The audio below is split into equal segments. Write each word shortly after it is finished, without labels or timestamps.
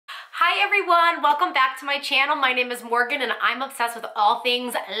Hi everyone, welcome back to my channel. My name is Morgan and I'm obsessed with all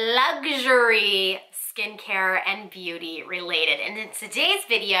things luxury skincare and beauty related. And in today's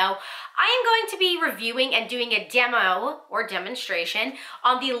video, I am going to be reviewing and doing a demo or demonstration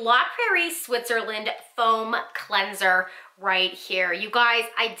on the La Prairie Switzerland foam cleanser right here. You guys,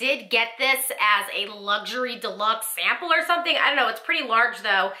 I did get this as a luxury deluxe sample or something. I don't know, it's pretty large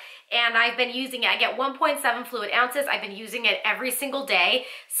though. And I've been using it. I get 1.7 fluid ounces. I've been using it every single day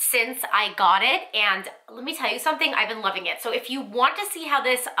since I got it. And let me tell you something, I've been loving it. So if you want to see how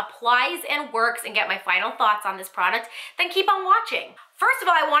this applies and works and get my final thoughts on this product, then keep on watching. First of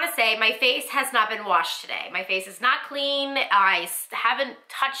all, I want to say my face has not been washed today. My face is not clean. I haven't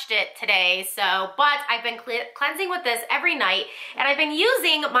touched it today, but I've been cleansing with this every night, and I've been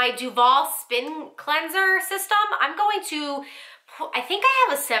using my Duval Spin Cleanser system. I think I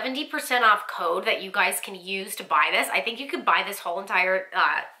have a 70% off code that you guys can use to buy this. I think you could buy this whole entire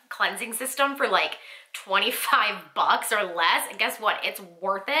cleansing system for like 25 bucks or less, and guess what? It's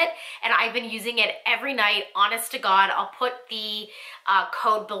worth it. And I've been using it every night, honest to God. I'll put the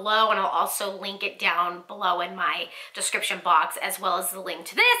code below, and I'll also link it down below in my description box, as well as the link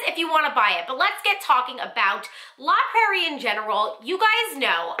to this if you want to buy it. But let's get talking about La Prairie in general. You guys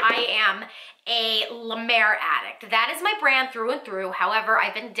know I am a La Mer addict. That is my brand through and through. However,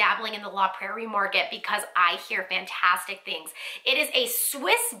 I've been dabbling in the La Prairie market because I hear fantastic things. It is a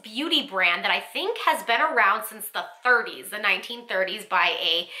Swiss beauty brand that I think has been around since the 30s, the 1930s, by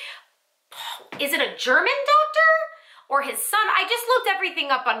is it a German doctor or his son? I just looked everything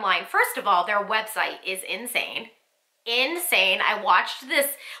up online. First of all, their website is insane. I watched this,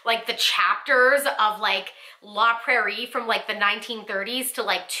 like the chapters of like La Prairie from like the 1930s to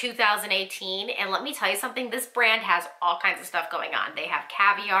like 2018, and let me tell you something, this brand has all kinds of stuff going on. They have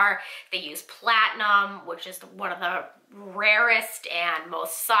caviar, they use platinum, which is one of the rarest and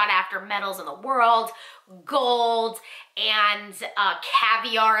most sought after metals in the world, gold, and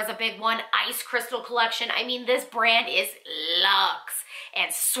caviar is a big one, ice crystal collection. I mean, this brand is luxe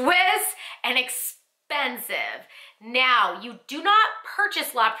and Swiss and expensive. Now, you do not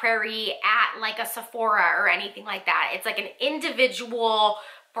purchase La Prairie at like a Sephora or anything like that. It's like an individual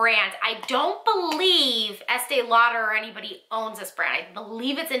brand. I don't believe Estee Lauder or anybody owns this brand. I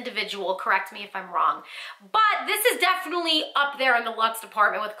believe it's individual. Correct me if I'm wrong. But this is definitely up there in the luxe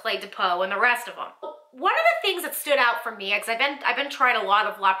department with Clé de Peau and the rest of them. One of the things that stood out for me, because I've been trying a lot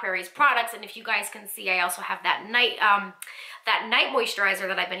of La Prairie's products, and if you guys can see, I also have that night moisturizer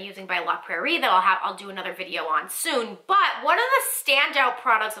that I've been using by La Prairie that I'll do another video on soon. But one of the standout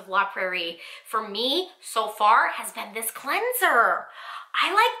products of La Prairie for me so far has been this cleanser.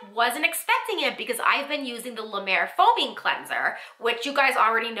 I wasn't expecting it because I've been using the La Mer foaming cleanser, which you guys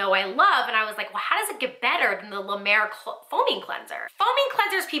already know I love, and I was like, well, how does it get better than the La Mer foaming cleanser? Foaming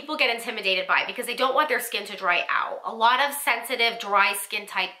cleansers people get intimidated by because they don't want their skin to dry out. A lot of sensitive, dry skin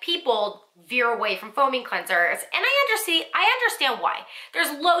type people veer away from foaming cleansers, and I understand why.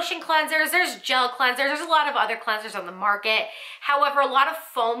 There's lotion cleansers, there's gel cleansers, there's a lot of other cleansers on the market. However, a lot of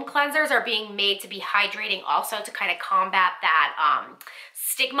foam cleansers are being made to be hydrating also to kind of combat that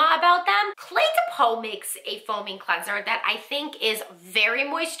stigma about them. Clé de Peau makes a foaming cleanser that I think is very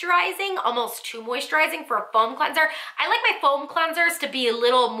moisturizing, almost too moisturizing for a foam cleanser. I like my foam cleansers to be a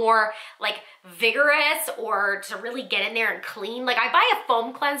little more like vigorous or to really get in there and clean. Like I buy a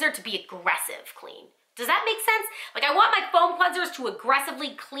foam cleanser to be aggressive clean. Does that make sense? Like I want my foam cleansers to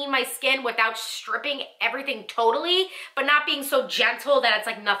aggressively clean my skin without stripping everything totally, but not being so gentle that it's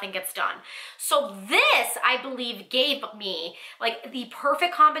like nothing gets done. So this, I believe, gave me like the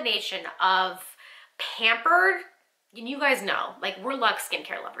perfect combination of pampered, and you guys know, like we're luxe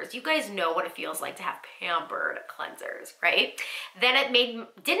skincare lovers. You guys know what it feels like to have pampered cleansers, right? Then it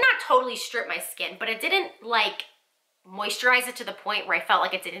did not totally strip my skin, but it didn't like moisturize it to the point where I felt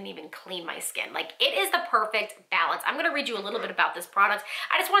like it didn't even clean my skin. Like it is the perfect balance. I'm gonna read you a little bit about this product.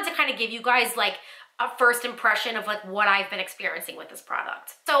 I just wanted to kind of give you guys like a first impression of like what I've been experiencing with this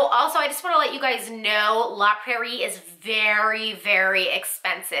product. So also I just want to let you guys know La Prairie is very, very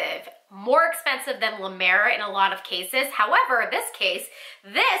expensive. More expensive than La Mer in a lot of cases. However, this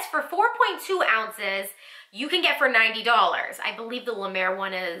for 4.2 ounces, you can get for $90. I believe the La Mer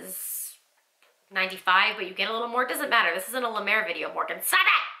one is $95, but you get a little more. It doesn't matter. This isn't a La Mer video, Morgan. Stop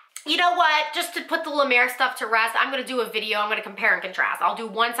it! You know what? Just to put the La Mer stuff to rest, I'm going to do a video. I'm going to compare and contrast. I'll do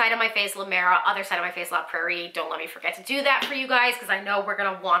one side of my face La Mer, other side of my face La Prairie. Don't let me forget to do that for you guys because I know we're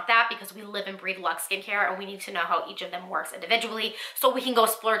going to want that because we live and breathe luxe skincare and we need to know how each of them works individually so we can go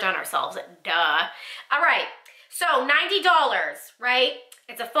splurge on ourselves. Duh. All right. So $90, right?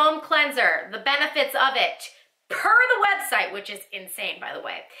 It's a foam cleanser. The benefits of it. per the website, which is insane, by the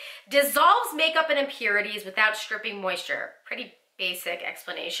way. Dissolves makeup and impurities without stripping moisture. Pretty basic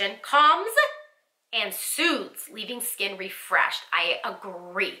explanation. Calms and soothes, leaving skin refreshed. I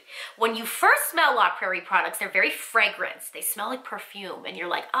agree. When you first smell La Prairie products, they're very fragrant. They smell like perfume, and you're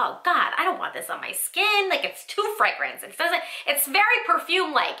like, oh God, I don't want this on my skin. Like, it's too fragrant. It's very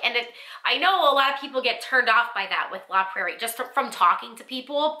perfume-like, and I know a lot of people get turned off by that with La Prairie, just from talking to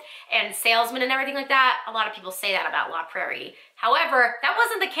people and salesmen and everything like that. A lot of people say that about La Prairie. However, that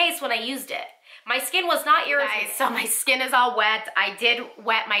wasn't the case when I used it. My skin was not irritated, so my skin is all wet. I did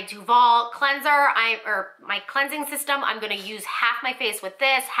wet my Duval cleanser, or my cleansing system. I'm gonna use half my face with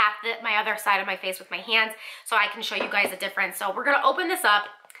this, half my other side of my face with my hands, so I can show you guys the difference. So we're gonna open this up.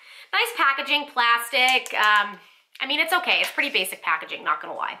 Nice packaging, plastic. I mean, it's okay. It's pretty basic packaging, not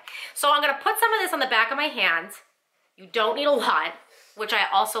gonna lie. So I'm gonna put some of this on the back of my hands. You don't need a lot, which I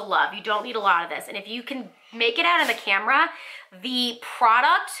also love. You don't need a lot of this. And if you can make it out of the camera, the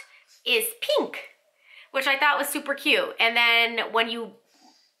product is pink, which I thought was super cute. And then when you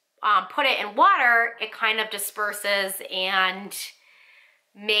put it in water, it kind of disperses and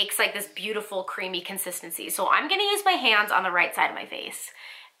makes like this beautiful creamy consistency. So I'm gonna use my hands on the right side of my face,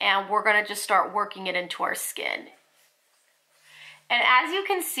 and we're gonna just start working it into our skin. And as you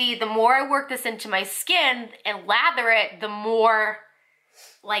can see, the more I work this into my skin and lather it, the more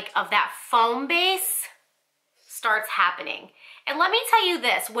like of that foam base starts happening. And let me tell you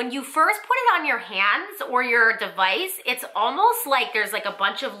this, when you first put it on your hands or your device, it's almost like there's like a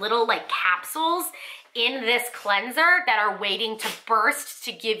bunch of little like capsules in this cleanser that are waiting to burst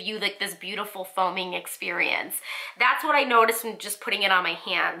to give you like this beautiful foaming experience. That's what I noticed when just putting it on my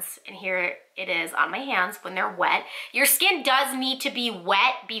hands. And here it is on my hands when they're wet. Your skin does need to be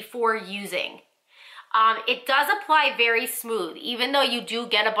wet before using. It does apply very smooth, even though you do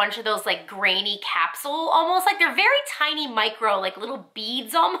get a bunch of those like grainy capsule, almost like they're very tiny micro, like little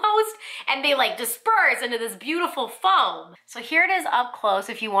beads almost, and they like disperse into this beautiful foam. So here it is up close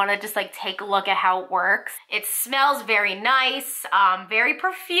if you want to just like take a look at how it works. It smells very nice, very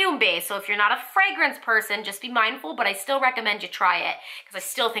perfume based. So if you're not a fragrance person, just be mindful, but I still recommend you try it because I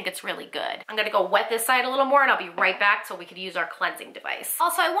still think it's really good. I'm gonna go wet this side a little more and I'll be right back so we could use our cleansing device.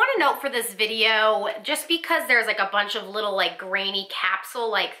 Also, I want to note for this video, just because there's like a bunch of little like grainy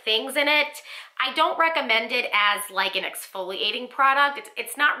capsule like things in it, I don't recommend it as like an exfoliating product.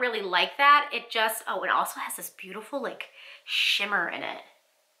 It's not really like that. It just, oh, it also has this beautiful like shimmer in it.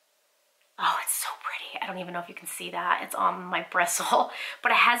 Oh, it's so pretty. I don't even know if you can see that. It's on my bristle,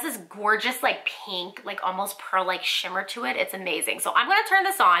 but it has this gorgeous like pink, like almost pearl-like shimmer to it. It's amazing. So I'm gonna turn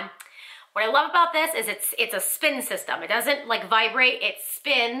this on. What I love about this is it's a spin system. It doesn't like vibrate, it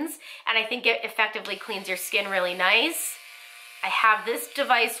spins, and I think it effectively cleans your skin really nice. I have this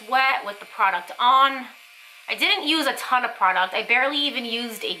device wet with the product on. I didn't use a ton of product. I barely even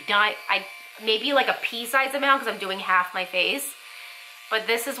used maybe like a pea-size amount because I'm doing half my face. But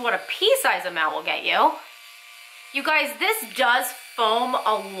this is what a pea-size amount will get you. You guys, this does foam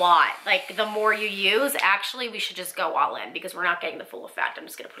a lot. Like the more you use, actually we should just go all in because we're not getting the full effect. I'm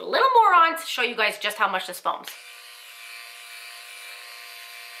just gonna put a little more on to show you guys just how much this foams.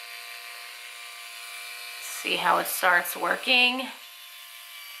 See how it starts working?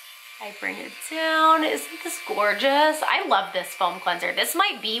 I bring it down. Isn't this gorgeous? I love this foam cleanser. This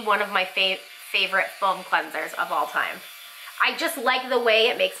might be one of my favorite foam cleansers of all time. I just like the way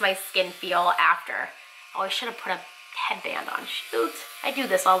it makes my skin feel after. Oh, I should have put a headband on. Shoot. I do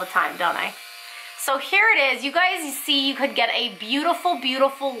this all the time, don't I? So here it is. You guys see you could get a beautiful,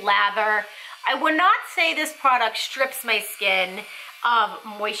 beautiful lather. I would not say this product strips my skin of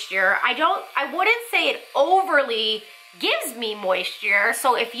moisture. I wouldn't say it overly gives me moisture.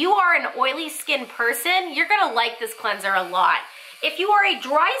 So if you are an oily skin person, you're gonna like this cleanser a lot. If you are a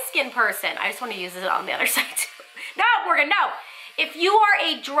dry skin person, I just want to use it on the other side too. No, Morgan, no. If you are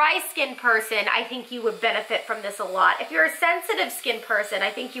a dry skin person, I think you would benefit from this a lot. If you're a sensitive skin person, I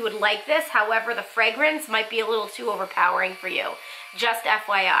think you would like this. However, the fragrance might be a little too overpowering for you. Just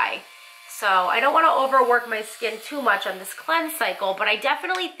FYI. So I don't want to overwork my skin too much on this cleanse cycle, but I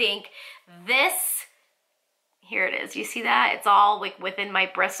definitely think this, here it is. You see that? It's all like within my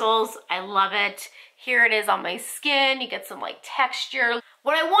bristles. I love it. Here it is on my skin. You get some like texture.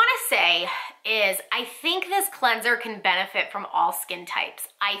 What I want to say is I think this cleanser can benefit from all skin types.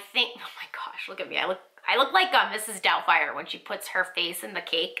 I think, oh my gosh, look at me. I look like Mrs. Doubtfire when she puts her face in the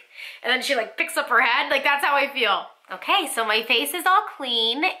cake and then she like picks up her head. Like that's how I feel. Okay, so my face is all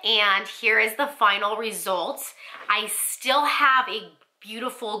clean and here is the final result. I still have a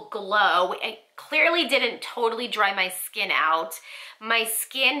beautiful glow. clearly didn't totally dry my skin out. My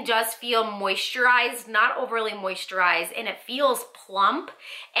skin does feel moisturized, not overly moisturized, and it feels plump,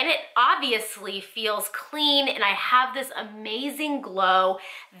 and it obviously feels clean, and I have this amazing glow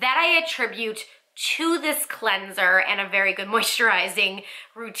that I attribute to this cleanser and a very good moisturizing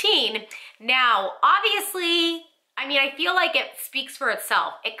routine. Now, obviously, I mean, I feel like it speaks for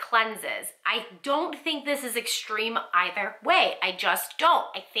itself. It cleanses. I don't think this is extreme either way. I just don't.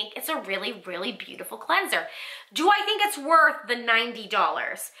 I think it's a really, really beautiful cleanser. Do I think it's worth the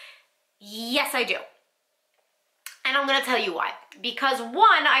 $90? Yes, I do. And I'm gonna tell you why. Because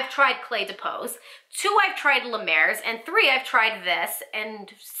one, I've tried Clé de Pose. Two, I've tried La Mer's. And three, I've tried this.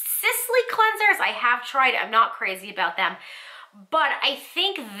 And Sisley cleansers, I have tried. I'm not crazy about them. But I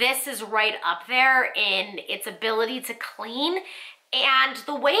think this is right up there in its ability to clean, and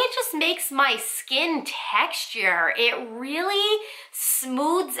the way it just makes my skin texture. It really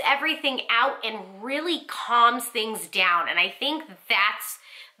smooths everything out and really calms things down. And I think that's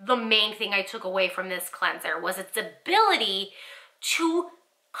the main thing I took away from this cleanser, was its ability to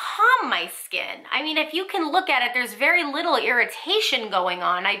calm my skin. I mean, if you can look at it, there's very little irritation going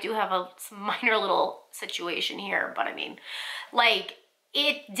on. I do have some minor little situation here, but I mean, like,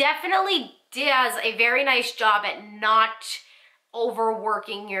 it definitely does a very nice job at not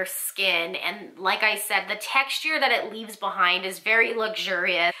overworking your skin. And like I said, the texture that it leaves behind is very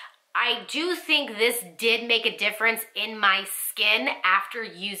luxurious. I do think this did make a difference in my skin after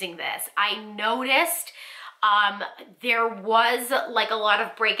using this. I noticed there was like a lot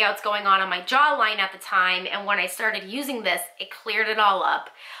of breakouts going on my jawline at the time, and when I started using this, it cleared it all up.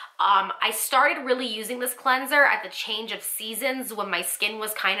 I started really using this cleanser at the change of seasons when my skin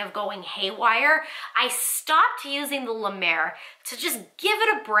was kind of going haywire. I stopped using the La Mer to just give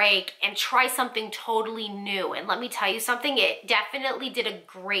it a break and try something totally new. And let me tell you something, it definitely did a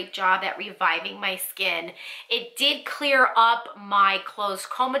great job at reviving my skin. It did clear up my closed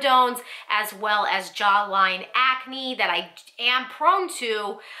comedones as well as jawline acne that I am prone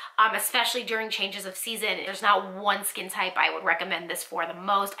to, especially during changes of season. There's not one skin type I would recommend this for the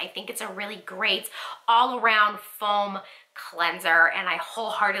most. I think it's a really great all-around foam cleanser, and I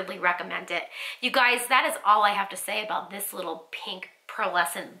wholeheartedly recommend it. You guys, that is all I have to say about this little pink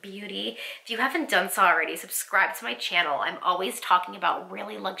pearlescent beauty. If you haven't done so already, subscribe to my channel. I'm always talking about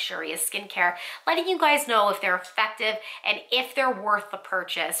really luxurious skincare, letting you guys know if they're effective and if they're worth the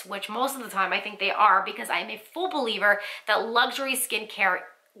purchase, which most of the time I think they are, because I'm a full believer that luxury skincare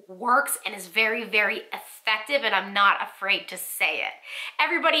works and is very, very effective, and I'm not afraid to say it.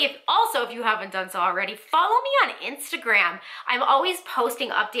 Everybody, if you haven't done so already, follow me on Instagram. I'm always posting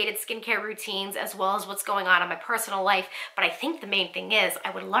updated skincare routines as well as what's going on in my personal life, but I think the main thing is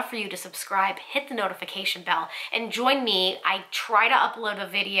I would love for you to subscribe, hit the notification bell, and join me. I try to upload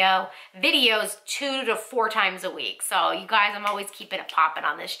videos 2 to 4 times a week. So you guys, I'm always keeping it popping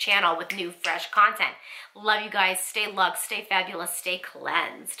on this channel with new, fresh content. Love you guys. Stay luxe, stay fabulous, stay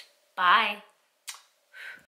cleansed. Bye.